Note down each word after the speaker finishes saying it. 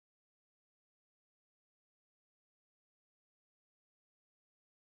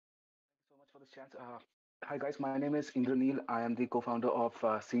this chance. Hi guys, my name is Indranil. I am the co-founder of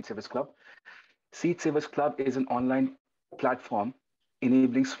Seed Savers Club. Seed Savers Club is an online platform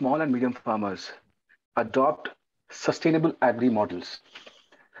enabling small and medium farmers adopt sustainable agri models.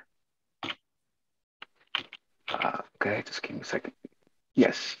 Okay, just give me a second.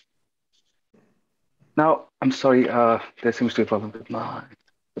 Yes. Now, I'm sorry. There seems to be a problem with my.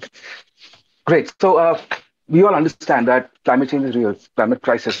 Great. We all understand that climate change is real, climate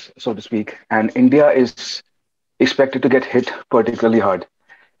crisis, so to speak, and India is expected to get hit particularly hard.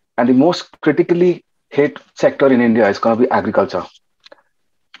 And the most critically hit sector in India is going to be agriculture.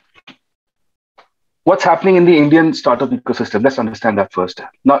 What's happening in the Indian startup ecosystem? Let's understand that first.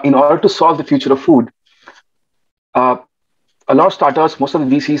 Now, in order to solve the future of food, uh, a lot of startups, most of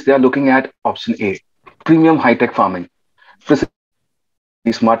the VCs, they are looking at option A, premium high-tech farming, precision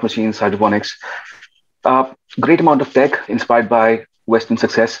agri, smart machines, hydroponics, great amount of tech inspired by Western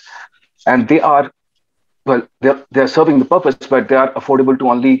success, and they are they're serving the purpose, but they are affordable to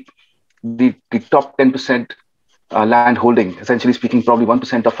only the top 10% land holding. Essentially speaking, probably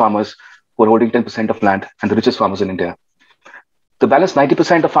 1% of farmers who are holding 10% of land and the richest farmers in India. The balance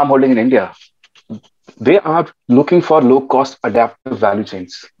 90% of farm holding in India, they are looking for low cost adaptive value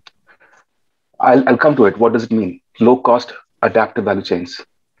chains. I'll come to it. What does it mean? Low cost adaptive value chains.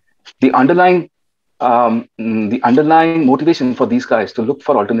 The underlying motivation for these guys to look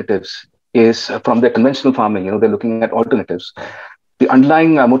for alternatives is from their conventional farming. They're looking at alternatives. The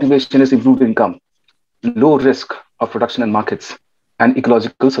underlying motivation is improved income, low risk of production and markets, and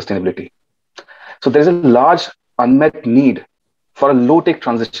ecological sustainability. So there's a large unmet need for a low tech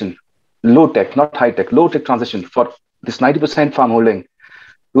transition, low tech, not high tech, low tech transition for this 90% farm holding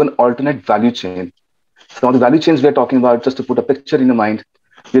to an alternate value chain. Some of the value chains we're talking about, just to put a picture in your mind,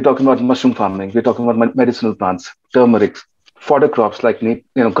 we're talking about mushroom farming, we're talking about medicinal plants, turmeric, fodder crops like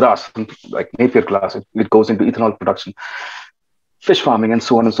grass, like Napier grass, it goes into ethanol production, fish farming, and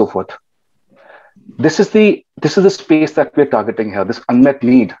so on and so forth. This is the space that we're targeting here. This unmet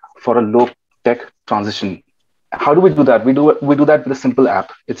need for a low tech transition. How do we do that? We do that with a simple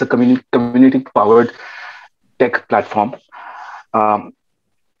app. It's a community powered tech platform. Um,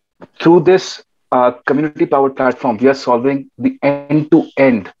 Through this community powered platform, we are solving the end to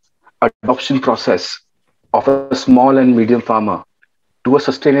end adoption process of a small and medium farmer to a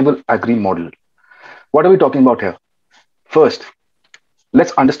sustainable agri model. What are we talking about here? First,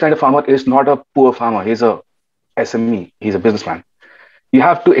 let's understand a farmer is not a poor farmer. He's a SME. He's a businessman. You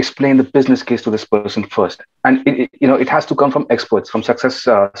have to explain the business case to this person first, and it has to come from experts, from success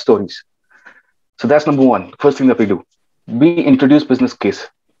stories. So that's number one. First thing that we do, we introduce business case,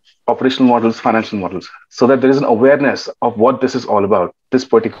 operational models, financial models, so that there is an awareness of what this is all about, this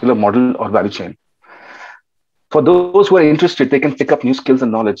particular model or value chain. For those who are interested, they can pick up new skills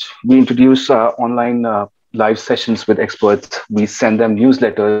and knowledge. We introduce online live sessions with experts. We send them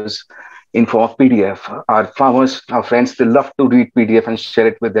newsletters in form of PDF. Our farmers, our friends, they love to read PDF and share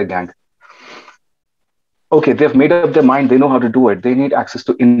it with their gang. Okay, they've made up their mind. They know how to do it. They need access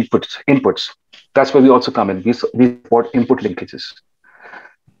to inputs. That's where we also come in. We support input linkages.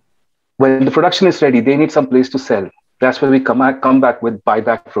 When the production is ready, they need some place to sell. That's where we come back with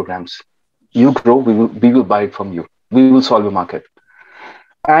buyback programs. You grow, we will buy it from you. We will solve a market.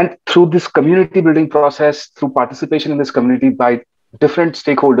 And through this community building process, through participation in this community by different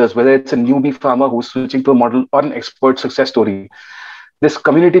stakeholders, whether it's a newbie farmer who's switching to a model or an expert success story, this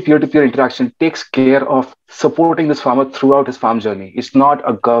community peer-to-peer interaction takes care of supporting this farmer throughout his farm journey. It's not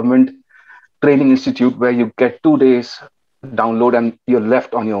a government training institute where you get 2 days download and you're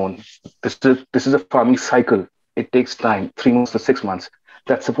left on your own. This is a farming cycle. It takes time, 3 months to 6 months.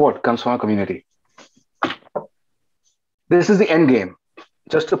 That support comes from our community. This is the end game.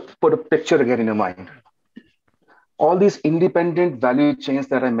 Just to put a picture again in your mind, all these independent value chains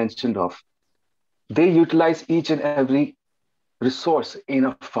that I mentioned of, they utilize each and every resource in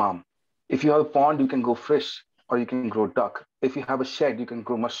a farm. If you have a pond, you can go fish or you can grow duck. If you have a shed, you can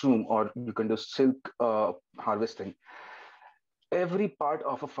grow mushroom or you can do silk harvesting. Every part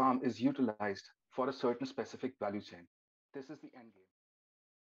of a farm is utilized for a certain specific value chain. This is the end game.